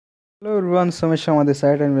Hello everyone, Samisham on this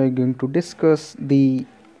side and we are going to discuss the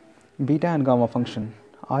beta and gamma function.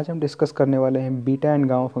 आज हम discuss करने वाले हैं beta and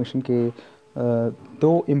gamma function के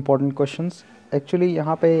दो important questions. Actually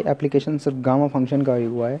यहाँ पे एप्लीकेशन सिर्फ गामा फंक्शन का ही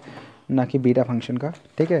हुआ है, ना कि बीटा फंक्शन का।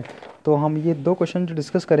 ठीक है, तो हम ये दो क्वेश्चन जो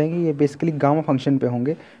डिस्कस करेंगे ये बेसिकली गामा फंक्शन पे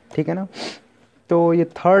होंगे। ठीक है ना, तो ये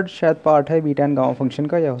थर्ड शायद पार्ट है बीटा एंड गामा फंक्शन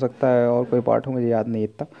का, या हो सकता है और कोई पार्ट हो, मुझे याद नहीं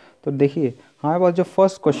इतना। तो देखिए हमारे पास जो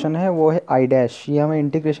फर्स्ट क्वेश्चन है वो है आई डैश। ये हमें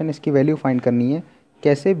इंटीग्रेशन इसकी वैल्यू फाइंड करनी है,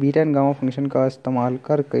 कैसे बीटा एंड गामा फंक्शन का इस्तेमाल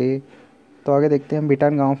करके। तो आगे देखते हैं हम बीटा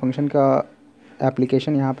एंड गामा फंक्शन का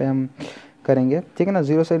एप्लीकेशन यहाँ पे हम करेंगे। ठीक है ना,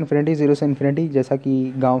 ज़ीरो से इन्फिनिटी जैसा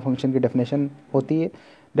कि गामा फंक्शन की डेफिनेशन होती है।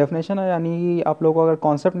 डेफिनेशन है यानी आप लोगों को अगर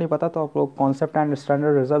कॉन्सेप्ट नहीं पता तो आप लोग कॉन्सेप्ट एंड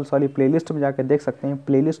स्टैंडर्ड रिजल्ट्स वाली प्लेलिस्ट में जाकर देख सकते हैं।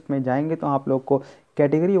 प्लेलिस्ट में जाएंगे तो आप लोग को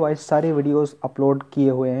कैटेगरी वाइज सारे वीडियोस अपलोड किए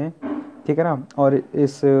हुए हैं। ठीक है ना, और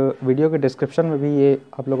इस वीडियो के डिस्क्रिप्शन में भी ये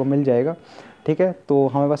आप लोगों को मिल जाएगा। ठीक है, तो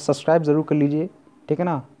हमें बस सब्सक्राइब ज़रूर कर लीजिए। ठीक है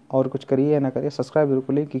ना, और कुछ करिए या ना करिए, सब्सक्राइब ज़रूर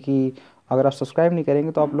कर लीजिए, क्योंकि अगर आप सब्सक्राइब नहीं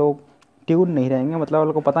करेंगे तो आप लोग ट्यून नहीं रहेंगे, मतलब आप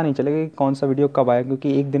लोग को पता नहीं चलेगा कि कौन सा वीडियो कब आए।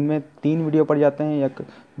 क्योंकि एक दिन में 3 वीडियो पड़ जाते हैं या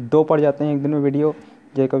 2 पड़ जाते हैं एक दिन में वीडियो,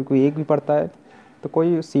 या कभी कोई एक भी पड़ता है, तो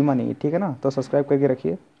कोई सीमा नहीं है। ठीक है ना, तो सब्सक्राइब करके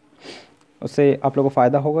रखिए, उससे आप लोगों को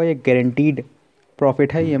फ़ायदा होगा। ये गारंटीड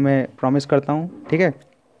प्रॉफिट है, ये मैं प्रॉमिस करता हूँ। ठीक है,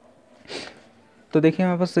 तो देखिए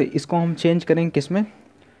हमारे पास इसको हम चेंज करेंगे किस में,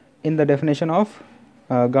 in the definition of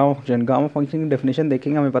gamma function. Gamma function की डेफिनेशन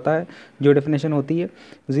देखेंगे, हमें पता है जो डेफिनेशन होती है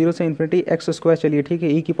जीरो से इन्फिनिटी एक्स स्क्वायर। चलिए ठीक है,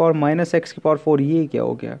 ई की पावर माइनस एक्स की पावर 4, ये क्या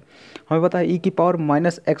हो गया। हमें पता है ई की पावर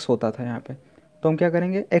माइनस एक्स होता था यहाँ पे, तो हम क्या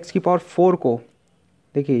करेंगे एक्स की पावर 4 को,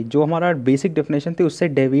 देखिए जो हमारा बेसिक डेफिनेशन थी उससे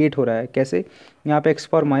डेविएट हो रहा है। कैसे, यहाँ पे एक्स की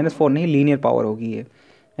पावर माइनस 4 नहीं लीनियर पावर होगी ये,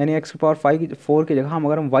 यानी एक्स की पावर 4 की जगह हम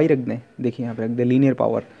अगर हम वाई रख दें, देखिए यहाँ पे रख दें लीनियर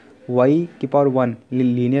पावर, वाई की पावर 1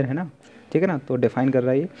 लीनियर है ना। ठीक है ना, तो डिफाइन कर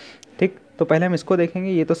रहा है ये। ठीक, तो पहले हम इसको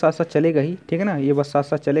देखेंगे, ये तो साथ साथ चलेगा ही। ठीक है ना, ये बस साथ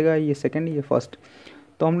साथ चलेगा, ये सेकंड ये फर्स्ट।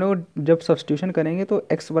 तो हम लोग जब सब्स्टिट्यूशन करेंगे तो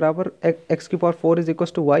x बराबर एक्स की power 4 is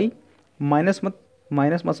equal to Y, minus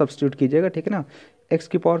मत सब्स्टिट्यूट कीजिएगा। ठीक है ना, x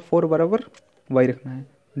की पावर 4 बराबर y रखना है,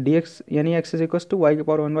 dx यानी x is equal to Y की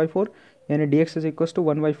पावर 1/4, यानी dx is equal to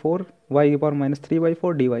 1/4 Y की पावर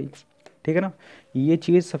 -3/4 dy। ठीक है ना, ये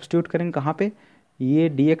चीज़ सब्स्टिट्यूट करेंगे कहाँ पे, ये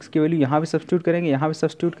dx की वैल्यू यहाँ भी सब्स्टिट्यूट करेंगे, यहाँ भी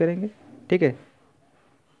सब्स्टिट्यूट करेंगे। ठीक है,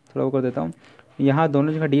 थोड़ा वो कर देता हूँ, यहाँ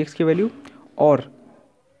दोनों जगह dx की वैल्यू और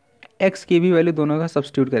x की भी वैल्यू दोनों का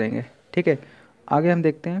सब्स्टिट्यूट करेंगे। ठीक है, आगे हम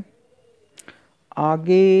देखते हैं,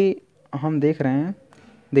 आगे हम देख रहे हैं,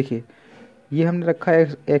 देखिए ये हमने रखा है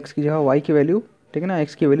x की जगह y की वैल्यू। ठीक है ना,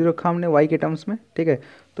 x की वैल्यू रखा हमने y के टर्म्स में। ठीक है,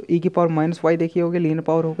 तो e की पावर माइनस वाई देखिए हो गई, लीनियर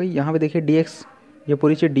पावर हो गई। यहाँ पे देखिए dx, ये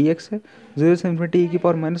पूरी चीज़ dx है, जीरो से इन्फिनिटी e की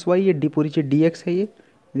पावर माइनस वाई, ये पूरी चीज़ dx है। ये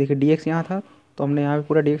देखिए dx यहाँ था तो हमने यहाँ पे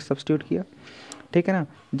पूरा dx सब्स्टिट्यूट किया। ठीक है ना,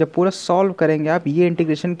 जब पूरा सॉल्व करेंगे आप, ये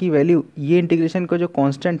इंटीग्रेशन की वैल्यू, ये इंटीग्रेशन का जो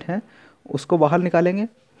कांस्टेंट है उसको बाहर निकालेंगे,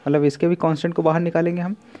 मतलब इसके भी कांस्टेंट को बाहर निकालेंगे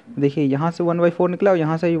हम। देखिए यहाँ से 1/4 निकला और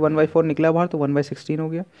यहाँ से भी 1/4 निकला बाहर, तो 1/16 हो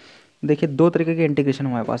गया। देखिए दो तरीके के इंटीग्रेशन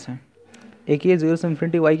हमारे पास हैं, एक ये जीरो से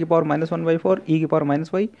इन्फिनिटी वाई की पावर -1/4 ई की पावर माइनस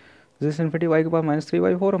वाई, जीरो से इन्फिनिटी वाई की पावर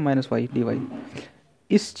 -3/4 और माइनस वाई डी वाई।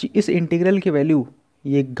 इस इंटीग्रल की वैल्यू,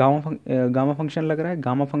 ये गामा फंक्शन लग रहा है,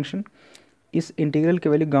 गामा फंक्शन, इस इंटीग्रल की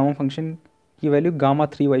वैल्यू गामा फंक्शन की वैल्यू गामा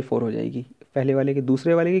 3/4 हो जाएगी, पहले वाले की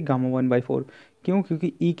दूसरे वाले की गामा 1/4। क्यों,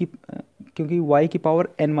 क्योंकि y की पावर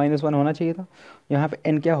n-1 होना चाहिए था, यहाँ पे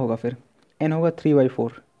n क्या होगा फिर, n होगा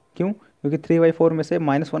 3/4। क्यों, क्योंकि 3/4 में से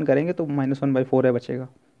 -1 करेंगे तो -1/4 है बचेगा।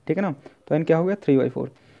 ठीक है ना, तो n क्या हो गया 3/4।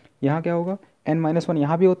 यहाँ क्या होगा n-1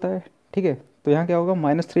 यहाँ भी होता है। ठीक है, तो यहाँ क्या होगा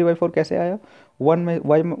 -3/4 कैसे आया,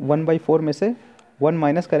 1/4 में से 1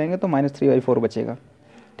 माइनस करेंगे तो -3/4 बचेगा।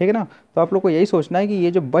 ठीक है ना, तो आप लोग को यही सोचना है कि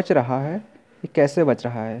ये जो बच रहा है ये कैसे बच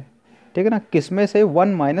रहा है। ठीक है ना, किस में से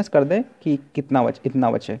 1 माइनस कर दें कि इतना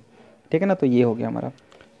बचे। ठीक है ना, तो ये हो गया हमारा।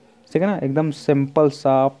 ठीक है ना, एकदम सिंपल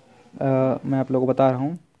सा मैं आप लोगों को बता रहा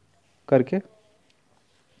हूँ करके।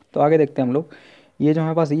 तो आगे देखते हैं हम लोग, ये जो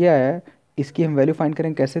हमारे पास ये आया है इसकी हम वैल्यू फाइंड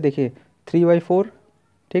करेंगे कैसे। देखिए 3/4,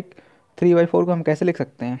 ठीक, 3/4 को हम कैसे लिख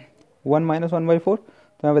सकते हैं, 1 - 1/4।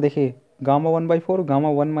 तो यहाँ पे देखिए गामा 1/4, गामा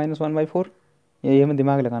 1 - 1/4, ये हमें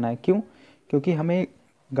दिमाग लगाना है। क्यों, क्योंकि हमें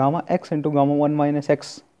gamma x into gamma 1 -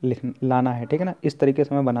 x लाना है। ठीक है ना, इस तरीके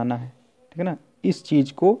से हमें बनाना है। ठीक है ना, इस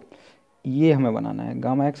चीज़ को ये हमें बनाना है,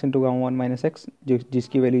 gamma x into gamma 1 - x,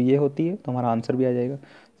 जिसकी वैल्यू ये होती है, तो हमारा आंसर भी आ जाएगा।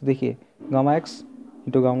 तो देखिए gamma x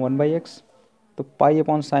into gamma 1/x, तो पाई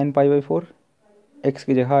अपॉन साइन π/4, x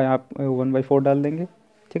की जगह यहाँ 1/4 डाल देंगे।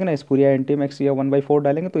 ठीक है ना, इस पूरी आइडेंटिटी में x की जगह 1/4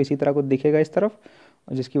 डालेंगे तो इसी तरह को दिखेगा इस तरफ,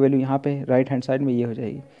 और जिसकी वैल्यू यहाँ पे राइट हैंड साइड में ये हो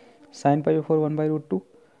जाएगी साइन π/4 1/√2,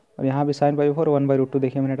 और यहाँ भी साइन π/4 1/√2।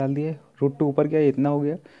 देखिए मैंने डाल दिया, √2 ऊपर गया, इतना हो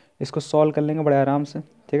गया, इसको सॉल्व कर लेंगे बड़े आराम से,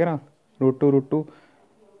 ठीक है ना। रूट टू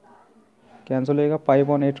कैंसिल होएगा, पाई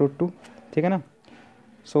अपॉन 8 रूट 2, ठीक है ना।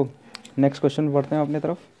 सो नेक्स्ट क्वेश्चन बढ़ते हैं अपनी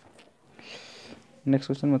तरफ। नेक्स्ट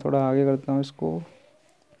क्वेश्चन में थोड़ा आगे करता हूँ इसको।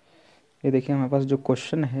 ये देखिए हमारे पास जो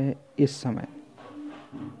क्वेश्चन है इस समय,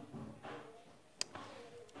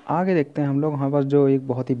 आगे देखते हैं हम लोग। हमारे पास जो एक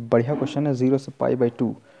बहुत ही बढ़िया क्वेश्चन है, 0 से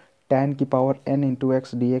π/2 tan की power n into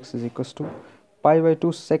x D x is equals to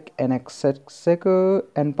π/2 sec n x sec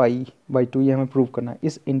n π/2, ये हमें प्रूव करना है।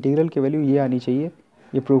 इस इंटीग्रल की वैल्यू ये आनी चाहिए,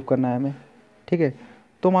 ये प्रूव करना है हमें, ठीक है।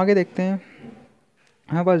 तो हम आगे देखते हैं।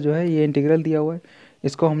 हमारे पास जो है ये इंटीग्रल दिया हुआ है,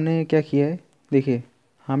 इसको हमने क्या किया है, देखिए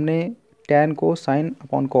हमने tan को साइन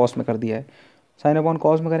अपॉन कॉस में कर दिया है। साइन अपॉन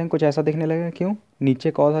कॉस में करेंगे कुछ ऐसा दिखने लगेगा, क्यों,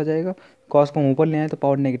 नीचे कॉस आ जाएगा, कॉस को हम ऊपर ले आए तो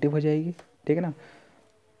पावर नेगेटिव हो जाएगी, ठीक है ना।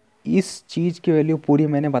 इस चीज़ की वैल्यू पूरी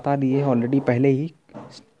मैंने बता दी है ऑलरेडी, पहले ही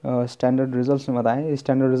स्टैंडर्ड रिजल्ट्स में बताएं,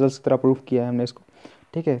 स्टैंडर्ड रिजल्ट्स की तरह प्रूफ किया है हमने इसको,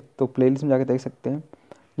 ठीक है। तो प्लेलिस्ट में जाकर देख सकते हैं,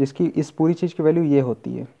 जिसकी इस पूरी चीज़ की वैल्यू ये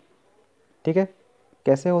होती है, ठीक है।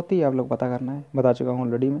 कैसे होती है आप लोग पता करना है, बता चुका हूँ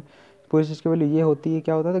ऑलरेडी मैं। पूरी चीज़ की वैल्यू ये होती है,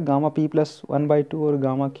 क्या होता है, गामा पी प्लस 1/2 और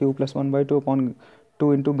gamma Q plus 1/2 upon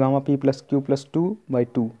 2 into gamma P plus Q plus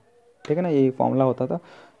 2/2, ठीक है ना। ये फॉर्मूला होता था।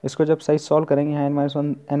 इसको जब साइज सॉल्व करेंगे, यहाँ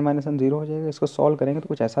n-1 0 हो जाएगा। इसको सॉल्व करेंगे तो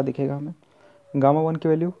कुछ ऐसा दिखेगा हमें। गामा 1 की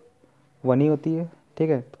वैल्यू 1 ही होती है, ठीक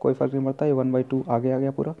है, तो कोई फ़र्क नहीं पड़ता। ये 1/2 आगे आ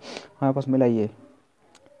गया पूरा हमारे पास मिला ये,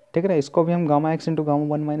 ठीक है ना। इसको भी हम gamma x into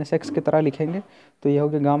gamma 1 minus x की तरह लिखेंगे, तो ये हो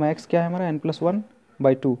गया गामा x क्या है हमारा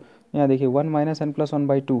n+1/2। यहाँ देखिए 1 माइनस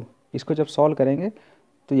n+1/2, इसको जब सॉल्व करेंगे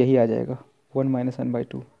तो यही आ जाएगा 1 माइनस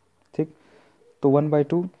n/2, ठीक। तो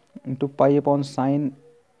 1/2 into pi upon sine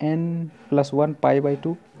n+1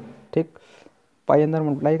 π/2, ठीक। पाई अंदर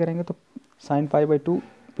मल्टीप्लाई करेंगे तो sign π/2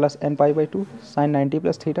 plus n π/2 sign 90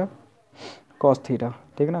 plus theta cos theta,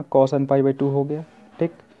 ठीक है ना। कॉस n π/2 हो गया,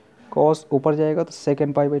 ठीक। कॉस ऊपर जाएगा तो सेक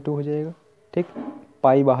n π/2 हो जाएगा, ठीक।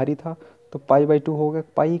 पाई बाहर ही था तो π/2 हो गया।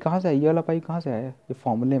 पाई कहाँ से आया, ये वाला पाई कहाँ से आया, ये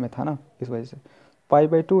फॉर्मूले में था ना, इस वजह से।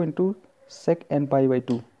 π/2 इंटू सेक n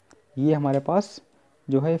π/2, ये हमारे पास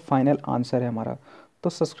जो है फाइनल आंसर है हमारा। तो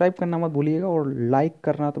सब्सक्राइब करना मत भूलिएगा और लाइक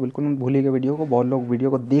करना तो बिल्कुल मत भूलिएगा वीडियो को। बहुत लोग वीडियो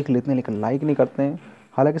को देख लेते हैं लेकिन लाइक नहीं करते हैं,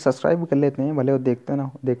 हालांकि सब्सक्राइब भी कर लेते हैं, भले वो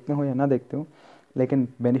देखते हो या ना देखते हो, लेकिन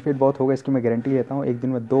बेनिफिट बहुत होगा इसकी मैं गारंटी लेता हूँ। एक दिन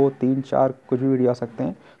में 2 3 4 कुछ भी वीडियो आ सकते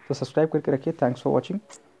हैं। तो सब्सक्राइब करके रखिए। Thanks for watching,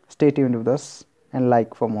 stay tuned with us and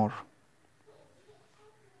like for more.